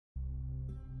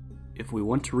If we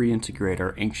want to reintegrate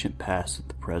our ancient past with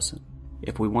the present,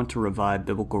 if we want to revive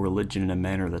biblical religion in a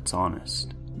manner that's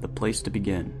honest, the place to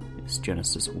begin is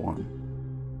Genesis 1.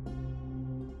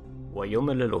 ويوم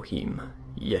الإلهيم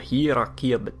يهي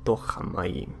ركية בתוך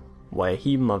המים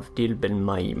ויהי מבדיל בין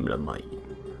מים למים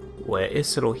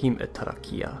ויעש אלוהים את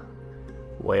הרקיע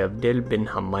ויבדל בין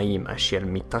המים אשר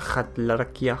מתחת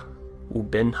לרקיע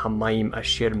ובין המים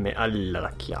אשר מעל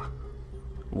לרקיע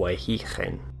ויהי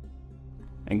כן.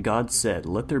 And God said,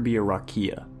 Let there be a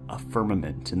rakia, a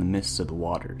firmament in the midst of the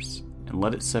waters, and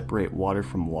let it separate water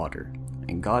from water.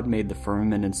 And God made the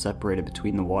firmament and separated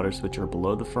between the waters which are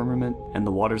below the firmament and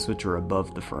the waters which are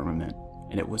above the firmament.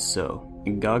 And it was so.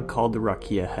 And God called the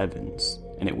rakia heavens.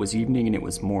 And it was evening and it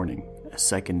was morning, a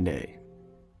second day.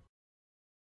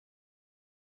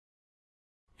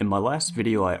 In my last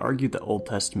video, I argued that Old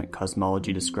Testament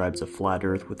cosmology describes a flat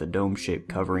earth with a dome-shaped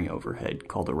covering overhead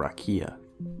called a rakia.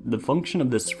 The function of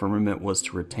this firmament was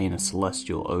to retain a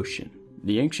celestial ocean.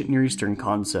 The ancient Near Eastern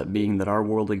concept being that our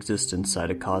world exists inside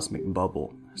a cosmic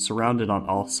bubble, surrounded on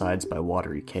all sides by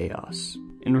watery chaos.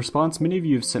 In response, many of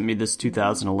you have sent me this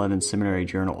 2011 Seminary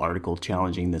Journal article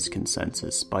challenging this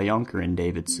consensus by Yonker and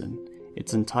Davidson.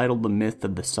 It's entitled The Myth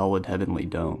of the Solid Heavenly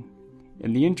Dome.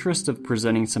 In the interest of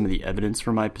presenting some of the evidence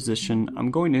for my position,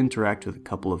 I'm going to interact with a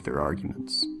couple of their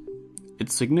arguments.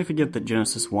 It's significant that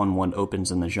Genesis 1:1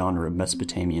 opens in the genre of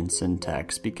Mesopotamian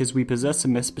syntax because we possess a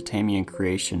Mesopotamian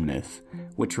creation myth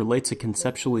which relates a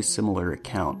conceptually similar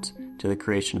account to the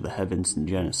creation of the heavens in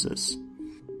Genesis.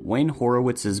 Wayne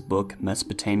Horowitz's book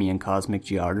Mesopotamian Cosmic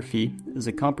Geography is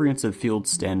a comprehensive field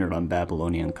standard on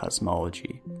Babylonian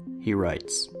cosmology. He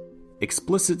writes,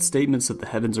 Explicit statements that the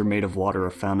heavens are made of water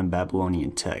are found in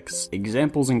Babylonian texts.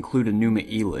 Examples include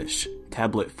Enuma Elish,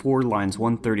 Tablet 4, lines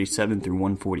 137 through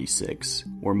 146,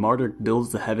 where Marduk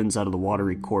builds the heavens out of the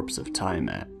watery corpse of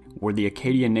Tiamat, where the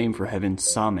Akkadian name for heaven,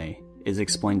 Same, is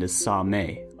explained as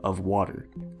Same, of water.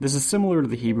 This is similar to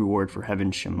the Hebrew word for heaven,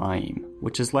 Shemayim,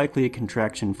 which is likely a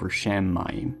contraction for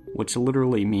Shammayim, which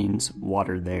literally means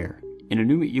water there. In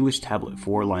Enuma Elish Tablet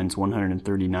 4, lines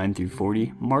 139 through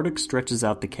 40, Marduk stretches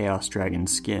out the Chaos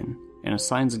Dragon's skin, and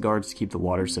assigns guards to keep the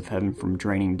waters of heaven from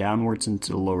draining downwards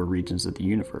into the lower regions of the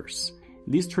universe.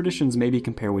 These traditions may be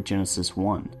compared with Genesis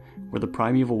 1, where the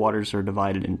primeval waters are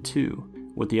divided in two,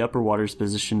 with the upper waters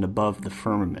positioned above the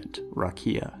firmament,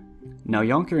 Rakia. Now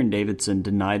Yonker and Davidson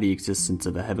deny the existence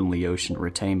of a heavenly ocean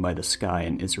retained by the sky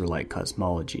in Israelite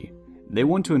cosmology. They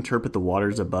want to interpret the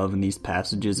waters above in these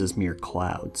passages as mere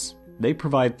clouds. They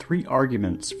provide three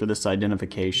arguments for this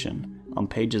identification on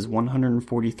pages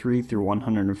 143 through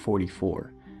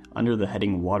 144, under the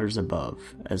heading Waters Above,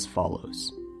 as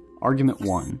follows. Argument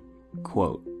 1,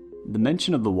 quote, The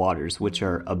mention of the waters which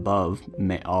are above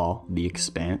Me'al, the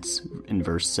expanse, in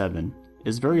verse 7,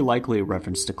 is very likely a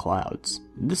reference to clouds.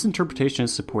 This interpretation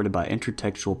is supported by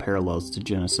intertextual parallels to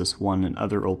Genesis 1 and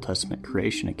other Old Testament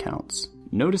creation accounts.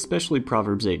 Note especially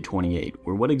Proverbs 8:28,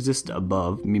 where what exists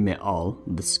above Mime'al,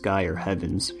 the sky or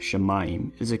heavens,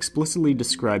 Shemayim, is explicitly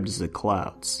described as the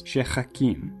clouds,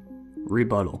 Shechakim.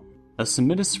 Rebuttal. A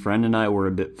Semitist friend and I were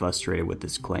a bit frustrated with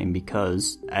this claim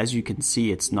because, as you can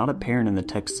see, it's not apparent in the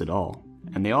text at all,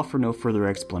 and they offer no further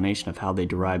explanation of how they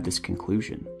derived this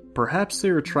conclusion. Perhaps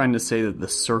they were trying to say that the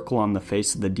circle on the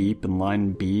face of the deep in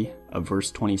line B of verse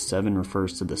 27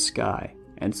 refers to the sky,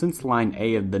 and since line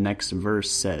A of the next verse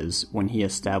says, when he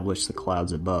established the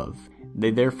clouds above, they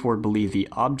therefore believe the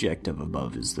object of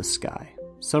above is the sky.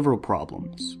 Several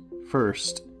problems.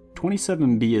 First,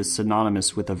 27b is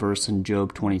synonymous with a verse in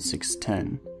Job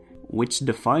 26:10, which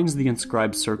defines the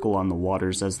inscribed circle on the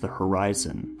waters as the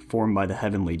horizon, formed by the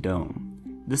heavenly dome.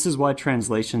 This is why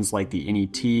translations like the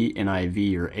NET,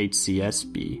 NIV, or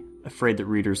HCSB, afraid that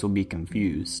readers will be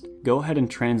confused, go ahead and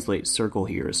translate circle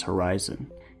here as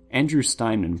horizon. Andrew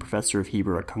Steinman, professor of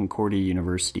Hebrew at Concordia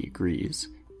University, agrees.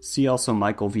 See also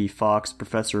Michael V. Fox,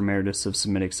 professor emeritus of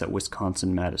Semitics at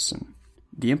Wisconsin-Madison.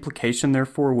 The implication,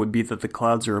 therefore, would be that the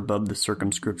clouds are above the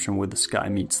circumscription where the sky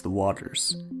meets the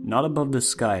waters, not above the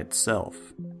sky itself.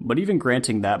 But even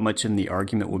granting that much in the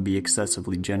argument would be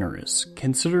excessively generous,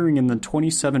 considering in the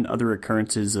 27 other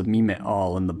occurrences of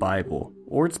Mime'al in the Bible,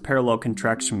 or its parallel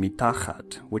contraction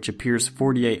Mitachat, which appears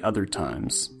 48 other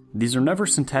times, these are never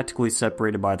syntactically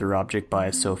separated by their object by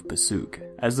a sof pasuk,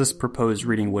 as this proposed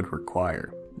reading would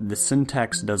require. The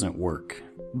syntax doesn't work.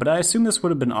 But I assume this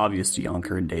would have been obvious to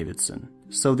Yonker and Davidson.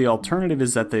 So the alternative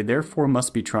is that they therefore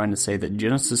must be trying to say that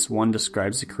Genesis 1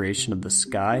 describes the creation of the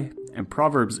sky, and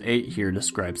Proverbs 8 here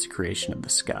describes the creation of the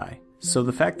sky. So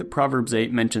the fact that Proverbs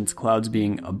 8 mentions clouds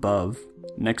being above,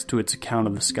 next to its account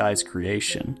of the sky's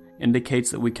creation,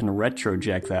 indicates that we can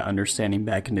retroject that understanding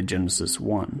back into Genesis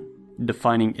 1.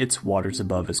 defining its waters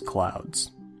above as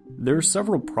clouds. There are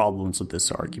several problems with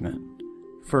this argument.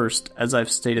 First, as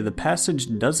I've stated, the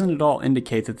passage doesn't at all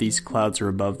indicate that these clouds are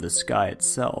above the sky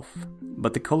itself,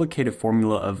 but the collocative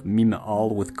formula of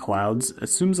mima'al with clouds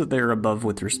assumes that they are above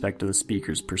with respect to the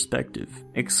speaker's perspective.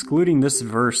 Excluding this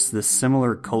verse, this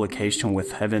similar collocation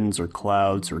with heavens or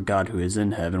clouds or God who is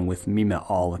in heaven with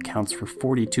mima'al accounts for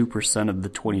 42% of the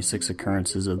 26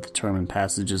 occurrences of the term in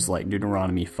passages like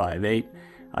Deuteronomy 5:8,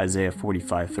 Isaiah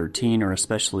 45:13, or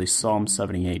especially Psalm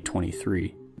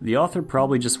 78:23. The author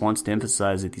probably just wants to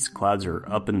emphasize that these clouds are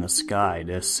up in the sky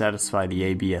to satisfy the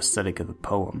AB aesthetic of the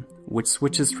poem, which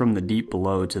switches from the deep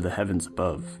below to the heavens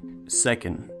above.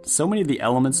 Second, so many of the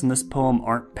elements in this poem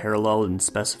aren't parallel in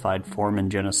specified form in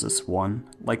Genesis 1,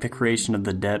 like the creation of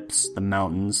the depths, the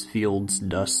mountains, fields,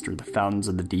 dust, or the fountains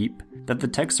of the deep, that the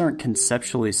texts aren't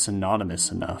conceptually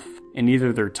synonymous enough, in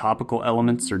either their topical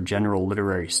elements or general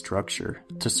literary structure,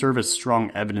 to serve as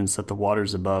strong evidence that the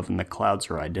waters above and the clouds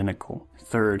are identical.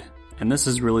 Third, and this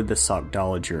is really the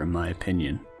Sogdologer in my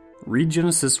opinion, read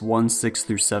Genesis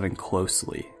 1:6-7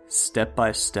 closely, step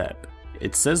by step.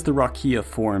 It says the Rakia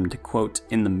formed, quote,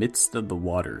 in the midst of the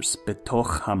waters,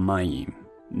 betoch hamayim,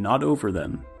 not over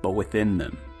them, but within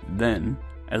them. Then,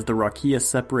 as the Rakia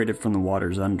separated from the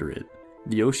waters under it,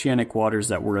 the oceanic waters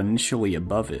that were initially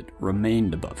above it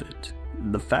remained above it.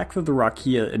 The fact that the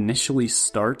Rakia initially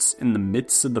starts in the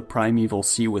midst of the primeval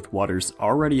sea with waters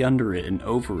already under it and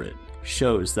over it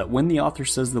shows that when the author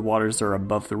says the waters are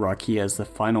above the Rakia as the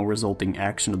final resulting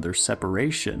action of their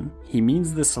separation, he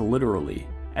means this literally,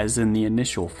 as in the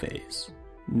initial phase.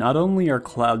 Not only are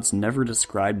clouds never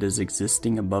described as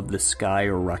existing above the sky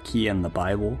or Rakia in the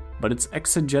Bible, but it's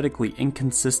exegetically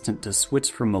inconsistent to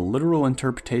switch from a literal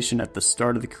interpretation at the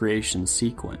start of the creation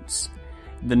sequence,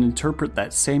 then interpret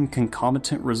that same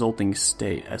concomitant resulting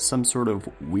state as some sort of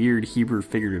weird Hebrew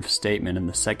figurative statement in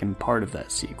the second part of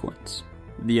that sequence.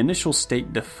 The initial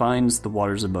state defines the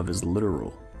waters above as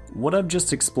literal. What I've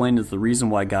just explained is the reason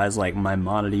why guys like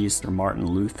Maimonides or Martin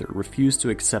Luther refuse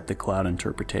to accept the cloud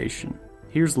interpretation.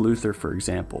 Here's Luther, for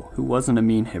example, who wasn't a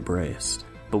mean Hebraist.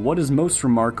 But what is most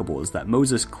remarkable is that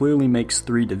Moses clearly makes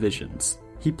three divisions.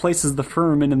 He places the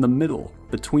firmament in the middle,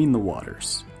 between the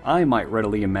waters. I might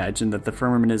readily imagine that the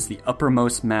firmament is the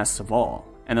uppermost mass of all,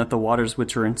 and that the waters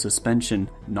which are in suspension,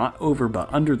 not over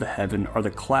but under the heaven, are the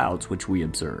clouds which we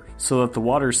observe, so that the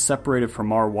waters separated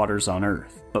from our waters on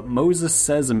earth. But Moses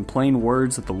says in plain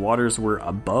words that the waters were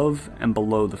above and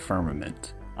below the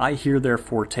firmament. I here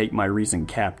therefore take my reason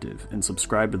captive, and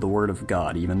subscribe to the word of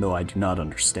God even though I do not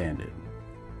understand it.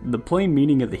 The plain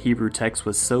meaning of the Hebrew text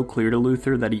was so clear to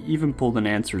Luther that he even pulled in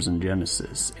answers in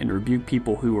Genesis, and rebuked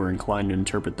people who were inclined to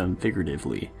interpret them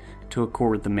figuratively, to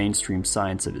accord with the mainstream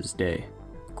science of his day.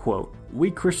 Quote, "We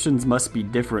Christians must be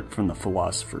different from the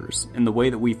philosophers, in the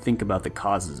way that we think about the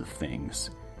causes of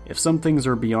things. If some things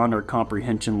are beyond our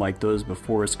comprehension like those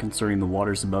before us concerning the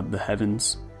waters above the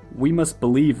heavens, we must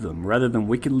believe them rather than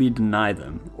wickedly deny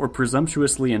them, or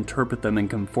presumptuously interpret them in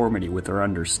conformity with our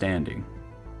understanding."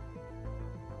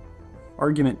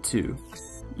 Argument 2.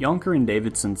 Yonker and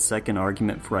Davidson's second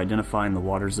argument for identifying the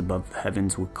waters above the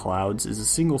heavens with clouds is a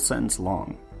single sentence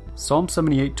long. Psalm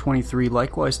 78:23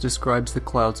 likewise describes the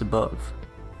clouds above.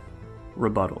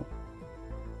 Rebuttal.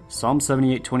 Psalm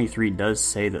 78:23 does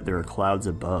say that there are clouds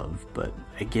above, but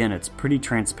again, it's pretty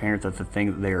transparent that the thing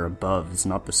that they are above is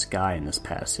not the sky in this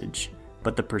passage,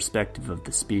 but the perspective of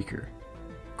the speaker.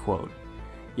 Quote,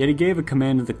 "Yet he gave a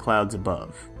command to the clouds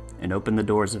above, and opened the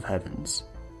doors of heavens.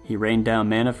 He rained down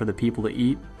manna for the people to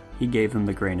eat. He gave them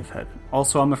the grain of heaven."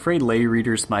 Also, I'm afraid lay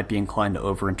readers might be inclined to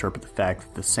overinterpret the fact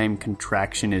that the same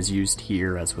contraction is used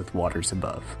here as with waters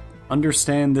above.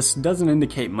 Understand, this doesn't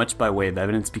indicate much by way of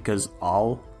evidence because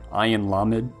al, ayin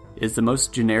lamed, is the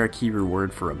most generic Hebrew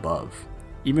word for above.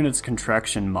 Even its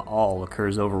contraction ma'al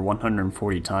occurs over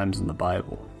 140 times in the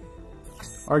Bible.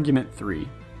 Argument 3.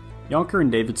 Yonker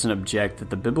and Davidson object that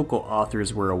the biblical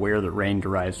authors were aware that rain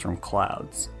derives from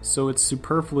clouds, so it's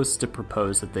superfluous to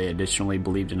propose that they additionally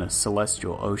believed in a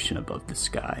celestial ocean above the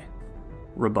sky.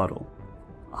 Rebuttal.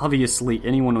 Obviously,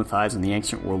 anyone with eyes in the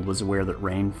ancient world was aware that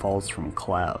rain falls from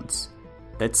clouds.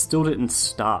 That still didn't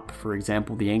stop, for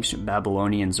example, the ancient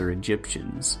Babylonians or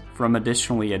Egyptians from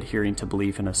additionally adhering to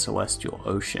belief in a celestial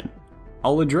ocean.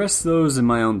 I'll address those in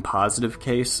my own positive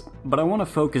case, but I want to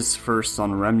focus first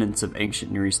on remnants of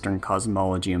ancient Near Eastern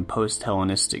cosmology and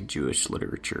post-Hellenistic Jewish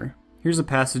literature. Here's a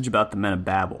passage about the men of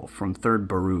Babel from 3rd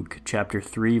Baruch, chapter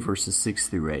 3, verses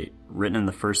 6-8, written in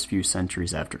the first few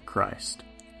centuries after Christ.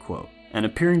 Quote, "And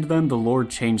appearing to them, the Lord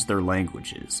changed their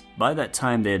languages. By that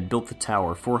time they had built the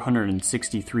tower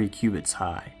 463 cubits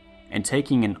high, and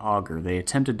taking an auger they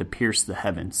attempted to pierce the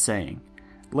heavens, saying,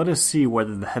 "Let us see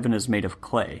whether the heaven is made of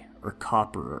clay, or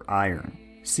copper, or iron."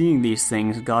 Seeing these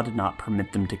things, God did not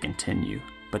permit them to continue,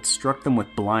 but struck them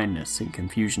with blindness and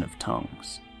confusion of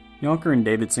tongues. Yonker and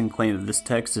Davidson claim that this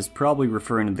text is probably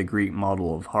referring to the Greek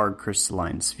model of hard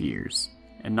crystalline spheres,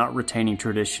 and not retaining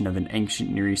tradition of an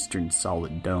ancient Near Eastern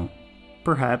solid dome.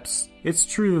 Perhaps, it's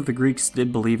true that the Greeks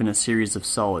did believe in a series of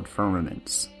solid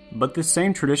firmaments, but this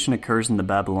same tradition occurs in the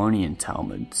Babylonian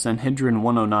Talmud, Sanhedrin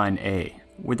 109a,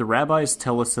 where the rabbis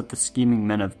tell us that the scheming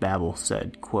men of Babel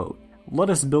said, quote, "Let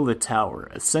us build a tower,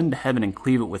 ascend to heaven and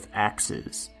cleave it with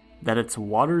axes, that its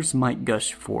waters might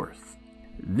gush forth."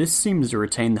 This seems to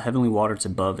retain the heavenly waters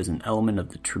above as an element of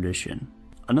the tradition.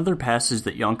 Another passage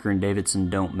that Yonker and Davidson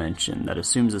don't mention that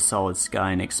assumes a solid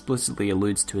sky and explicitly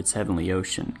alludes to its heavenly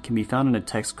ocean can be found in a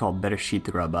text called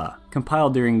Bereshit Rabbah,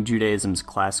 compiled during Judaism's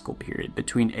classical period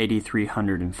between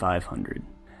 8300 and 500.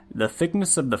 The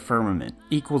thickness of the firmament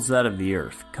equals that of the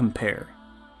earth. Compare.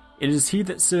 It is he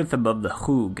that sitteth above the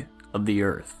chug of the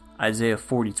earth, Isaiah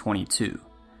 40:22,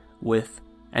 with,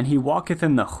 "And he walketh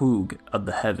in the chug of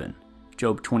the heaven,"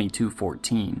 Job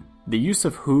 22:14. The use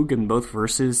of chug in both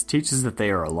verses teaches that they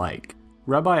are alike.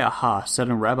 Rabbi Aha said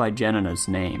in Rabbi Janana's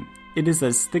name, "It is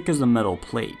as thick as a metal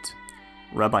plate."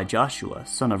 Rabbi Joshua,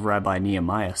 son of Rabbi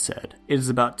Nehemiah, said, "It is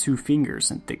about 2 fingers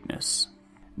in thickness."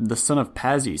 The son of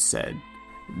Pazi said,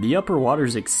 "The upper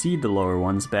waters exceed the lower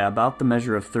ones by about the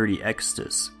measure of 30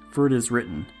 extus, for it is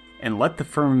written, 'And let the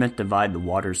firmament divide the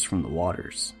waters from the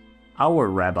waters.'" Our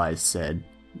rabbis said,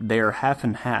 "They are half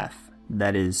and half,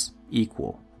 that is,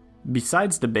 equal."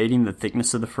 Besides debating the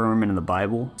thickness of the firmament in the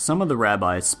Bible, some of the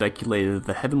rabbis speculated that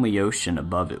the heavenly ocean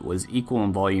above it was equal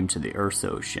in volume to the earth's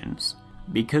oceans.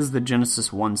 Because the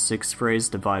Genesis 1:6 phrase,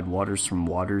 "divide waters from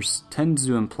waters," tends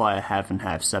to imply a half and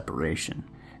half separation.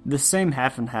 This same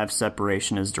half and half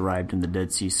separation is derived in the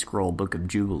Dead Sea Scroll Book of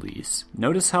Jubilees.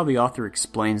 Notice how the author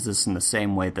explains this in the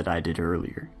same way that I did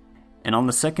earlier. "And on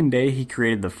the second day he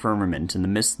created the firmament in the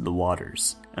midst of the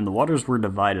waters, and the waters were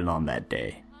divided on that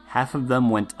day. Half of them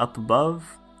went up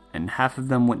above, and half of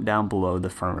them went down below the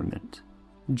firmament."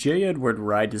 J. Edward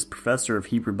Wright is professor of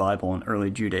Hebrew Bible and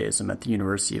early Judaism at the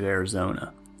University of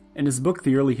Arizona. In his book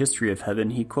The Early History of Heaven,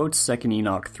 he quotes 2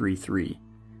 Enoch 3:3.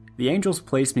 "The angels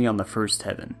placed me on the first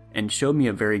heaven, and showed me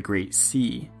a very great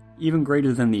sea, even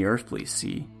greater than the earthly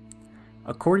sea."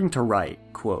 According to Wright,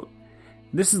 quote,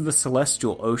 "This is the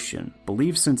celestial ocean,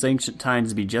 believed since ancient times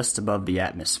to be just above the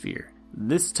atmosphere.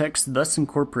 This text thus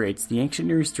incorporates the ancient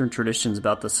Near Eastern traditions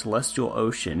about the celestial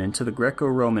ocean into the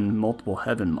Greco-Roman multiple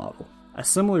heaven model." A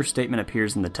similar statement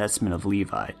appears in the Testament of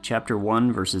Levi, chapter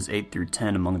 1, verses 8 through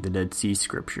 10 among the Dead Sea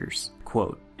Scriptures.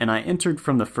 Quote, "And I entered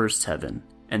from the first heaven,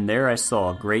 and there I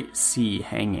saw a great sea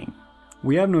hanging."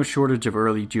 We have no shortage of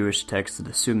early Jewish texts that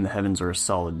assume the heavens are a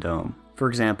solid dome. For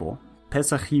example,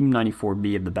 Pesachim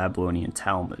 94b of the Babylonian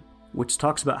Talmud, which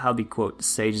talks about how the, quote,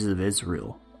 "sages of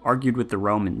Israel" argued with the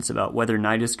Romans about whether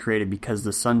night is created because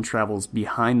the sun travels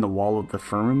behind the wall of the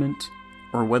firmament,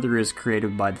 or whether it is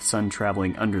created by the sun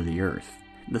traveling under the earth,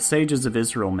 the sages of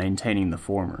Israel maintaining the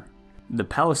former. The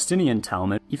Palestinian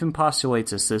Talmud even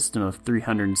postulates a system of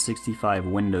 365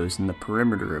 windows in the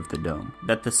perimeter of the dome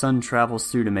that the sun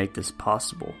travels through to make this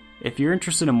possible. If you're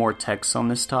interested in more texts on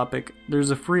this topic, there's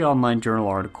a free online journal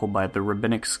article by the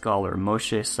rabbinic scholar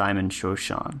Moshe Simon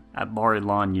Shoshan at Bar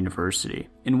Ilan University,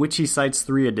 in which he cites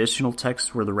 3 additional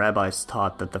texts where the rabbis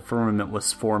taught that the firmament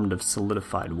was formed of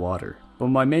solidified water. But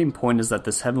my main point is that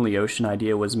this heavenly ocean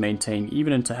idea was maintained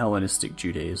even into Hellenistic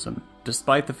Judaism,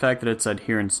 despite the fact that its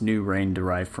adherents knew rain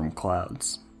derived from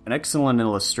clouds. An excellent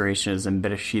illustration is in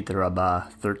Bereshit Rabbah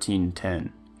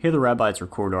 13:10. Here the rabbis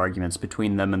record arguments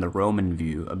between them and the Roman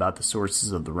view about the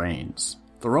sources of the rains.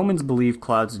 The Romans believed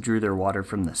clouds drew their water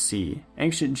from the sea.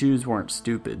 Ancient Jews weren't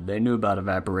stupid, they knew about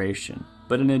evaporation.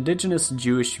 But an indigenous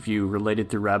Jewish view related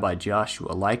through Rabbi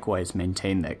Joshua likewise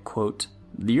maintained that, quote,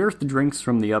 "The earth drinks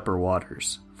from the upper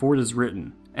waters, for it is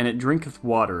written, and it drinketh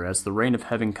water as the rain of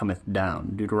heaven cometh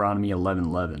down," Deuteronomy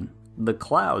 11:11. The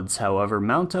clouds, however,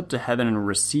 mount up to heaven and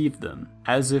receive them,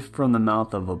 as if from the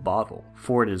mouth of a bottle,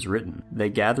 for it is written, "They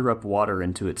gather up water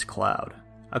into its cloud."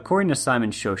 According to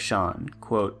Simon Shoshan,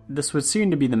 quote, "This would seem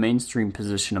to be the mainstream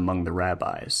position among the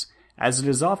rabbis, as it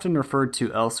is often referred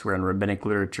to elsewhere in rabbinic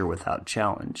literature without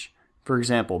challenge. For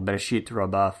example, Bereshit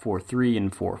Rabbah 4:3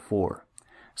 and 4:4.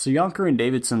 So Yonker and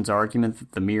Davidson's argument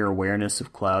that the mere awareness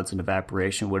of clouds and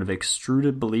evaporation would have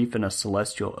extruded belief in a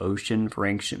celestial ocean for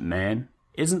ancient man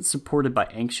isn't supported by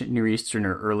ancient Near Eastern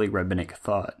or early rabbinic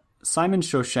thought. Simon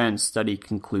Shoshan's study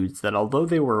concludes that although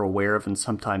they were aware of and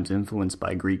sometimes influenced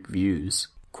by Greek views,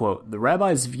 Quote, "The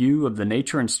rabbi's view of the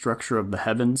nature and structure of the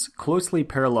heavens closely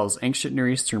parallels ancient Near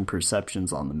Eastern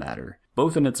perceptions on the matter,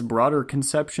 both in its broader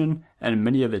conception and in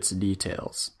many of its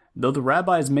details. Though the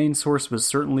rabbi's main source was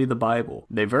certainly the Bible,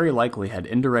 they very likely had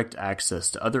indirect access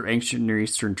to other ancient Near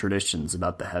Eastern traditions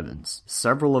about the heavens.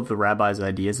 Several of the rabbi's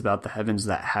ideas about the heavens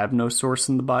that have no source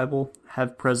in the Bible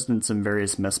have precedence in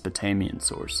various Mesopotamian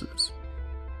sources."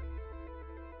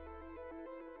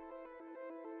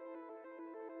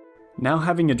 Now,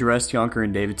 having addressed Yonker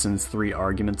and Davidson's 3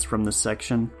 arguments from this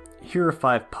section, here are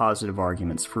 5 positive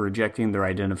arguments for rejecting their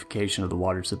identification of the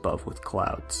waters above with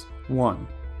clouds. 1.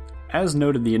 As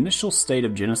noted, the initial state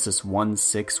of Genesis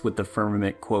 1:6 with the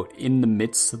firmament, quote, "in the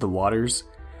midst of the waters,"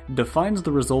 defines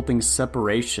the resulting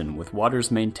separation with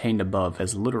waters maintained above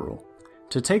as literal.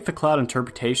 To take the cloud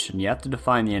interpretation, you have to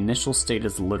define the initial state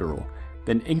as literal,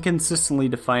 then inconsistently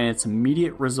define its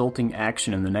immediate resulting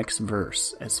action in the next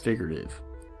verse as figurative.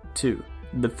 2.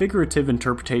 The figurative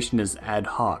interpretation is ad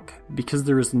hoc, because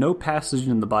there is no passage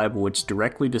in the Bible which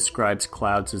directly describes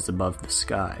clouds as above the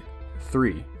sky.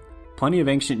 3. Plenty of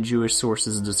ancient Jewish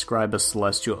sources describe a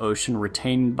celestial ocean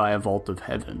retained by a vault of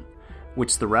heaven,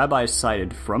 which the rabbis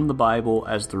cited from the Bible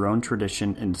as their own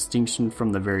tradition in distinction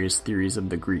from the various theories of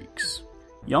the Greeks.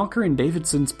 Yonker and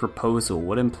Davidson's proposal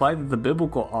would imply that the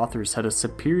biblical authors had a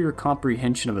superior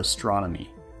comprehension of astronomy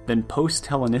than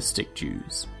post-Hellenistic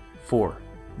Jews. 4.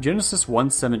 Genesis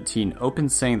 1:17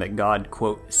 opens saying that God,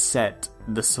 quote, "set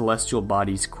the celestial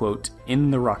bodies, quote, in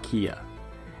the rakia."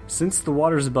 Since the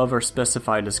waters above are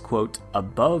specified as, quote,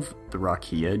 "above the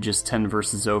rakia," just 10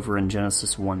 verses over in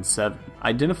Genesis 1:7,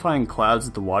 identifying clouds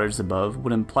at the waters above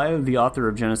would imply that the author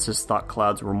of Genesis thought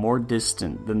clouds were more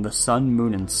distant than the sun,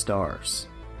 moon, and stars.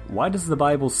 Why does the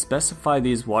Bible specify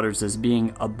these waters as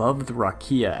being above the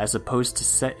rakia as opposed to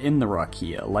set in the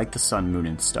rakia like the sun, moon,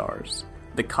 and stars?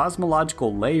 The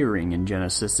cosmological layering in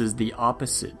Genesis is the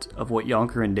opposite of what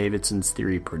Yonker and Davidson's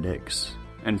theory predicts.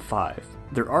 And 5.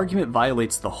 Their argument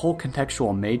violates the whole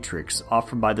contextual matrix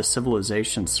offered by the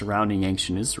civilizations surrounding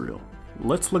ancient Israel.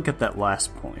 Let's look at that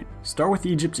last point. Start with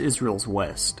Egypt to Israel's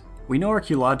west. We know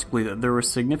archaeologically that there was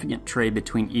significant trade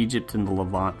between Egypt and the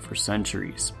Levant for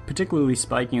centuries, particularly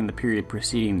spiking in the period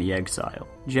preceding the exile.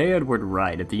 J. Edward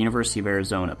Wright at the University of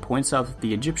Arizona points out that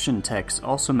the Egyptian texts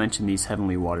also mention these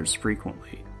heavenly waters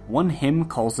frequently. One hymn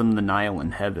calls them the Nile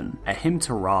in heaven, a hymn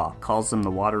to Ra calls them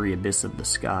the watery abyss of the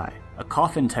sky, a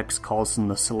coffin text calls them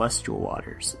the celestial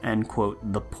waters, and, quote,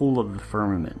 "the pool of the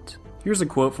firmament." Here's a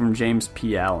quote from James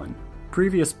P. Allen,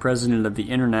 previous president of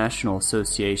the International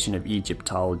Association of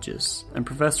Egyptologists and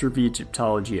professor of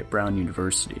Egyptology at Brown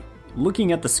University.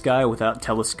 Looking at the sky without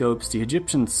telescopes, the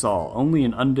Egyptians saw only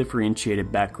an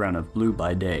undifferentiated background of blue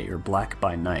by day or black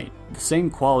by night, the same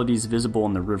qualities visible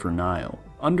in the river Nile.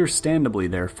 Understandably,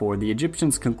 therefore, the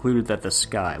Egyptians concluded that the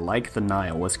sky, like the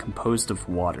Nile, was composed of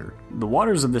water. The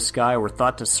waters of the sky were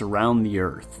thought to surround the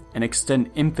earth and extend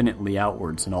infinitely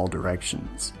outwards in all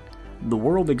directions. The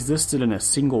world existed in a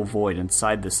single void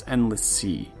inside this endless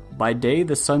sea. By day,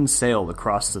 the sun sailed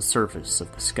across the surface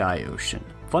of the sky ocean.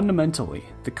 Fundamentally,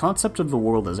 the concept of the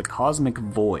world as a cosmic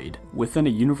void within a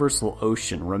universal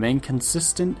ocean remained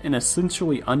consistent and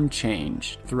essentially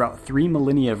unchanged throughout 3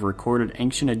 millennia of recorded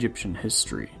ancient Egyptian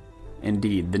history.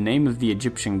 Indeed, the name of the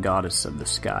Egyptian goddess of the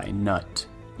sky, Nut,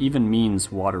 even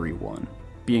means watery one,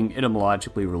 being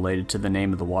etymologically related to the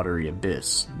name of the watery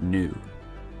abyss, Nu.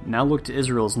 Now look to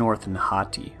Israel's north in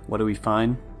Hatti. What do we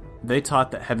find? They taught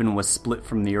that heaven was split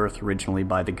from the earth originally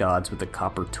by the gods with a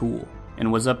copper tool,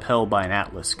 and was upheld by an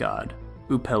Atlas god,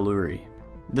 Upeluri.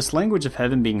 This language of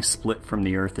heaven being split from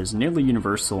the earth is nearly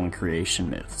universal in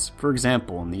creation myths, for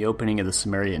example in the opening of the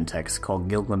Sumerian text called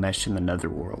Gilgamesh in the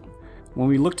Netherworld. When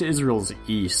we look to Israel's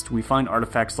east, we find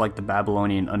artifacts like the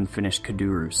Babylonian unfinished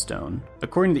Kaduru stone.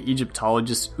 According to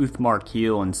Egyptologists Uthmar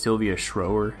Keel and Sylvia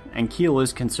Schroer, and Keel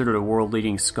is considered a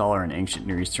world-leading scholar in ancient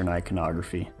Near Eastern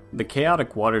iconography, the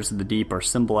chaotic waters of the deep are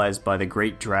symbolized by the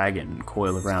great dragon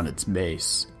coiled around its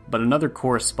base, but another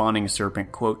corresponding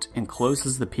serpent, quote,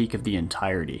 encloses the peak of the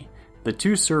entirety. The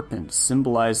 2 serpents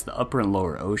symbolize the upper and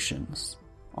lower oceans.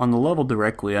 On the level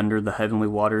directly under the heavenly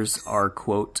waters are,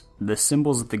 quote, the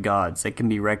symbols of the gods that can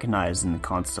be recognized in the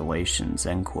constellations,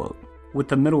 end quote, with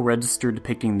the middle register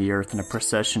depicting the earth in a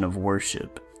procession of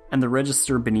worship, and the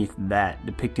register beneath that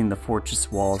depicting the fortress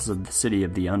walls of the city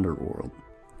of the underworld.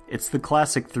 It's the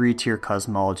classic 3-tier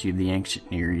cosmology of the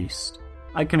ancient Near East.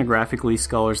 Iconographically,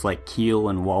 scholars like Keel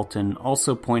and Walton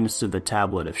also point us to the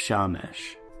tablet of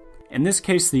Shamash. In this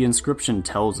case, the inscription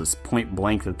tells us point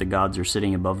blank that the gods are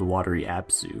sitting above the watery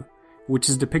Apsu, which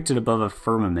is depicted above a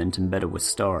firmament embedded with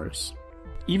stars.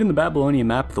 Even the Babylonian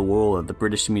map of the world at the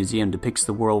British Museum depicts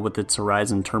the world with its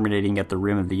horizon terminating at the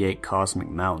rim of the 8 cosmic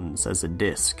mountains as a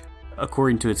disk,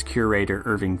 according to its curator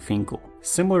Irving Finkel.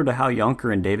 Similar to how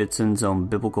Yonker and Davidson's own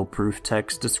biblical proof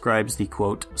text describes the,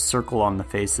 quote, circle on the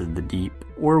face of the deep,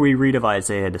 or we read of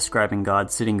Isaiah describing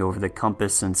God sitting over the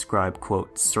compass inscribed,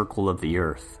 quote, circle of the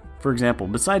earth. For example,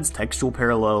 besides textual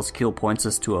parallels, Keel points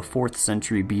us to a 4th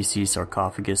century BC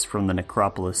sarcophagus from the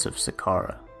necropolis of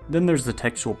Saqqara. Then there's the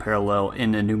textual parallel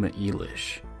in Enuma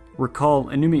Elish. Recall,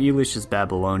 Enuma Elish is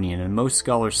Babylonian, and most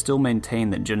scholars still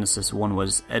maintain that Genesis 1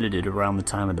 was edited around the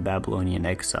time of the Babylonian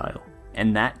exile.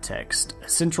 In that text, a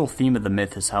central theme of the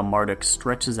myth is how Marduk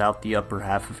stretches out the upper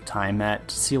half of Tiamat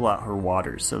to seal out her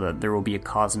waters so that there will be a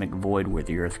cosmic void where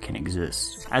the earth can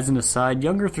exist. As an aside,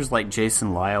 young earthers like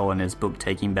Jason Lisle in his book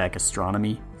Taking Back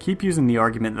Astronomy keep using the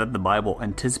argument that the Bible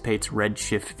anticipates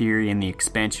redshift theory and the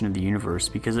expansion of the universe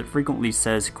because it frequently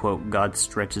says, quote, God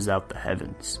stretches out the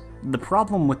heavens. The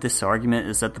problem with this argument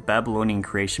is that the Babylonian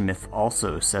creation myth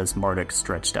also says Marduk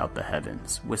stretched out the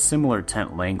heavens, with similar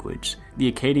tent language.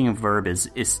 The Akkadian verb is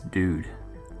isdud.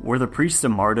 Were the priests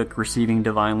of Marduk receiving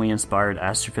divinely inspired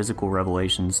astrophysical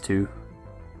revelations too?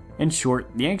 In short,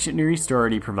 the ancient Near East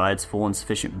already provides full and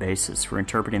sufficient basis for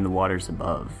interpreting the waters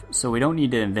above, so we don't need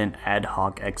to invent ad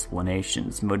hoc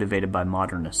explanations motivated by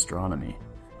modern astronomy.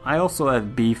 I also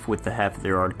have beef with the half of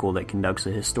their article that conducts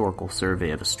a historical survey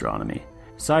of astronomy.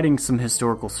 Citing some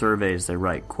historical surveys, they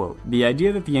write, quote, the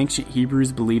idea that the ancient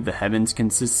Hebrews believed the heavens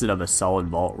consisted of a solid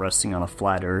vault resting on a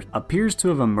flat earth appears to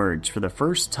have emerged for the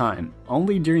first time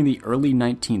only during the early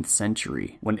 19th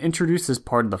century, when introduced as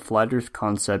part of the flat earth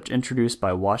concept introduced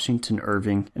by Washington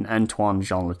Irving and Antoine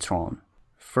Jean Letron.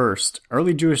 First,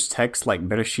 early Jewish texts like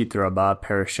Bereshit Rabbah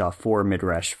Parashah 4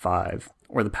 Midrash 5,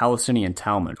 or the Palestinian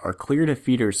Talmud, are clear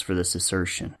defeaters for this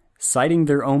assertion. Citing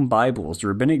their own Bibles,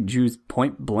 rabbinic Jews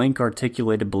point-blank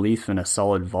articulated belief in a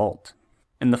solid vault.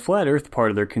 And the flat earth part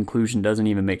of their conclusion doesn't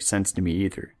even make sense to me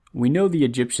either. We know the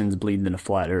Egyptians believed in a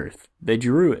flat earth. They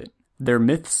drew it. Their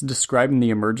myths describing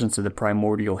the emergence of the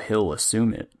primordial hill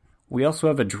assume it. We also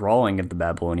have a drawing of the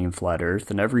Babylonian flat earth,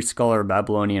 and every scholar of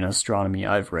Babylonian astronomy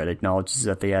I've read acknowledges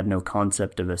that they had no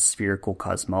concept of a spherical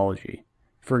cosmology.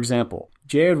 For example,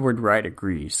 J. Edward Wright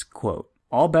agrees, quote,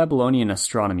 all Babylonian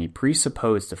astronomy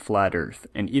presupposed a flat earth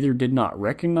and either did not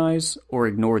recognize or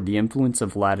ignored the influence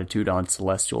of latitude on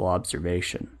celestial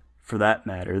observation. For that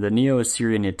matter, the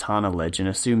Neo-Assyrian Etana legend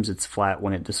assumes it's flat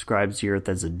when it describes the earth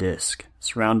as a disk,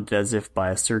 surrounded as if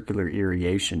by a circular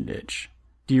irrigation ditch.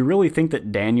 Do you really think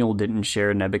that Daniel didn't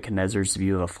share Nebuchadnezzar's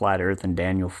view of a flat earth in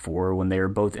Daniel 4 when they were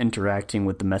both interacting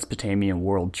with the Mesopotamian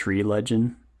world tree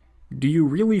legend? Do you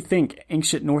really think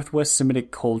ancient Northwest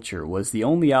Semitic culture was the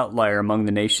only outlier among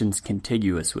the nations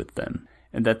contiguous with them,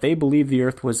 and that they believed the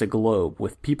earth was a globe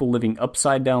with people living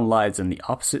upside-down lives on the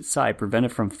opposite side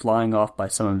prevented from flying off by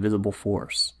some invisible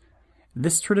force?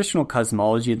 This traditional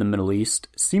cosmology of the Middle East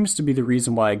seems to be the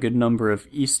reason why a good number of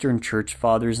Eastern Church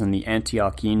Fathers in the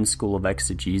Antiochian school of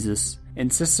exegesis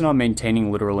insisted on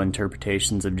maintaining literal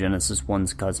interpretations of Genesis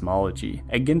 1's cosmology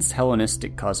against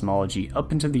Hellenistic cosmology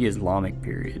up into the Islamic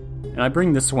period. And I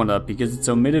bring this one up because it's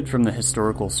omitted from the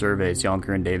historical surveys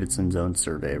Yonker and Davidson's own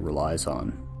survey relies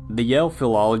on. The Yale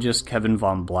philologist Kevin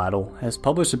von Blattel has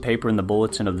published a paper in the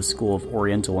Bulletin of the School of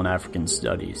Oriental and African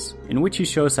Studies, in which he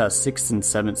shows how 6th and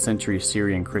 7th century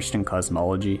Syrian Christian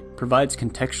cosmology provides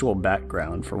contextual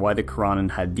background for why the Quran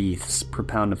and Hadiths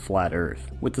propound a flat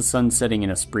earth, with the sun setting in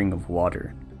a spring of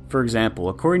water. For example,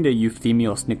 according to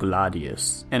Euthemios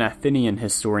Nicoladius, an Athenian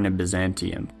historian of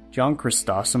Byzantium, John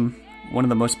Chrysostom, one of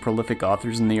the most prolific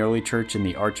authors in the early church and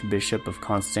the Archbishop of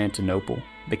Constantinople,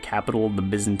 the capital of the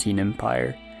Byzantine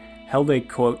Empire, held a,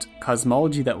 quote,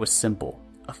 cosmology that was simple,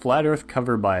 a flat earth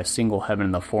covered by a single heaven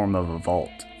in the form of a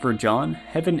vault. For John,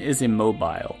 heaven is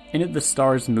immobile. In it the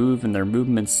stars move and their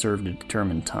movements serve to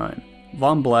determine time.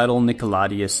 Von Blattel,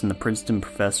 Nicoladius, and the Princeton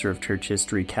professor of church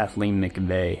history Kathleen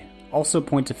McVeigh also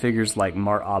point to figures like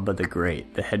Mar Abba the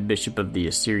Great, the head bishop of the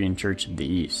Assyrian Church of the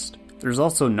East. There's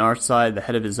also Narsai, the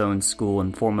head of his own school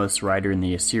and foremost writer in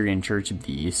the Assyrian Church of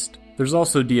the East. There's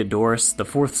also Diodorus, the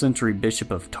 4th century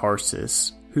bishop of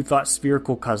Tarsus, who thought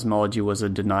spherical cosmology was a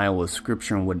denial of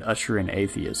scripture and would usher in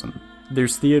atheism.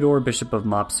 There's Theodore, bishop of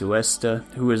Mopsuesta,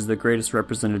 who is the greatest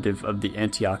representative of the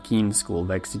Antiochian school of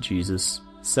exegesis.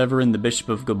 Severin, the bishop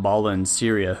of Gabala in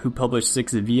Syria, who published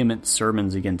 6 vehement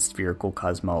sermons against spherical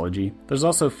cosmology. There's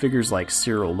also figures like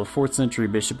Cyril, the 4th century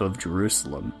bishop of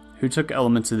Jerusalem, who took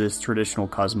elements of this traditional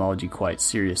cosmology quite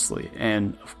seriously,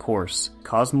 and, of course,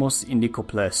 Cosmos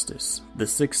Indikoplestis, the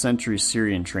 6th century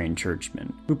Syrian-trained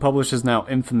churchman, who published his now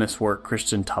infamous work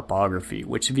Christian Topography,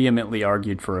 which vehemently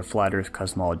argued for a flat earth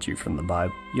cosmology from the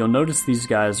Bible. You'll notice these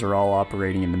guys are all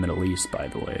operating in the Middle East, by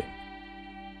the way.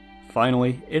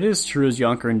 Finally, it is true as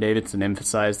Jonker and Davidson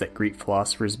emphasized that Greek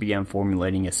philosophers began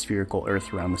formulating a spherical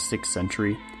earth around the 6th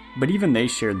century, but even they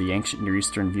shared the ancient Near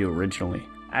Eastern view originally.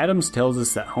 Adams tells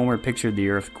us that Homer pictured the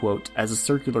earth, quote, as a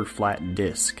circular flat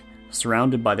disk,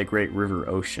 surrounded by the great river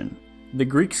ocean. The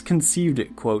Greeks conceived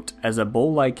it, quote, as a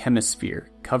bowl-like hemisphere,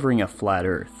 covering a flat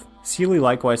earth. Seeley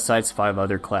likewise cites 5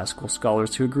 other classical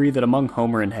scholars who agree that among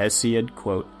Homer and Hesiod,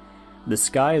 quote, the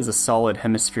sky is a solid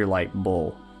hemisphere-like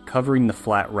bowl, covering the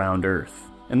flat round earth.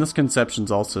 And this conception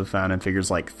is also found in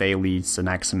figures like Thales,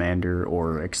 Anaximander,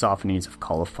 or Exophanes of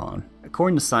Colophon.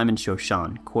 According to Simon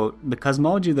Shoshan, quote, the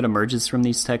cosmology that emerges from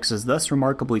these texts is thus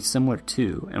remarkably similar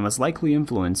to, and was likely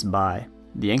influenced by,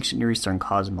 the ancient Near Eastern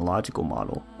cosmological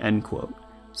model, end quote.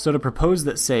 So to propose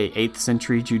that, say, 8th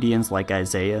century Judeans like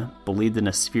Isaiah believed in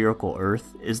a spherical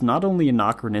earth is not only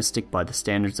anachronistic by the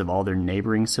standards of all their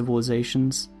neighboring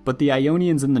civilizations, but the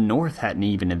Ionians in the north hadn't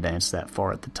even advanced that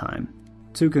far at the time.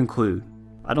 To conclude,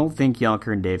 I don't think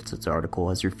Jonker and Davidson's article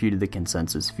has refuted the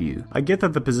consensus view. I get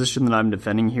that the position that I'm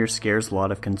defending here scares a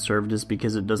lot of conservatives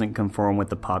because it doesn't conform with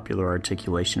the popular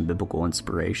articulation of biblical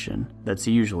inspiration that's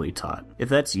usually taught. If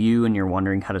that's you and you're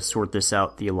wondering how to sort this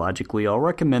out theologically, I'll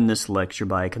recommend this lecture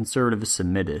by a conservative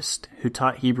Semitist who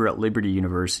taught Hebrew at Liberty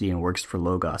University and works for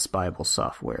Logos Bible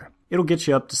Software. It'll get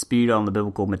you up to speed on the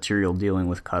biblical material dealing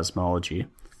with cosmology.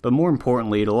 But more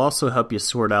importantly, it'll also help you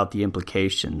sort out the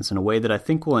implications in a way that I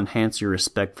think will enhance your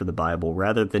respect for the Bible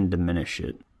rather than diminish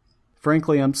it.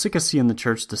 Frankly, I'm sick of seeing the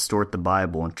church distort the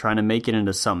Bible and trying to make it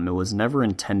into something it was never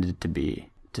intended to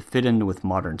be, to fit in with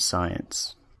modern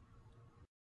science.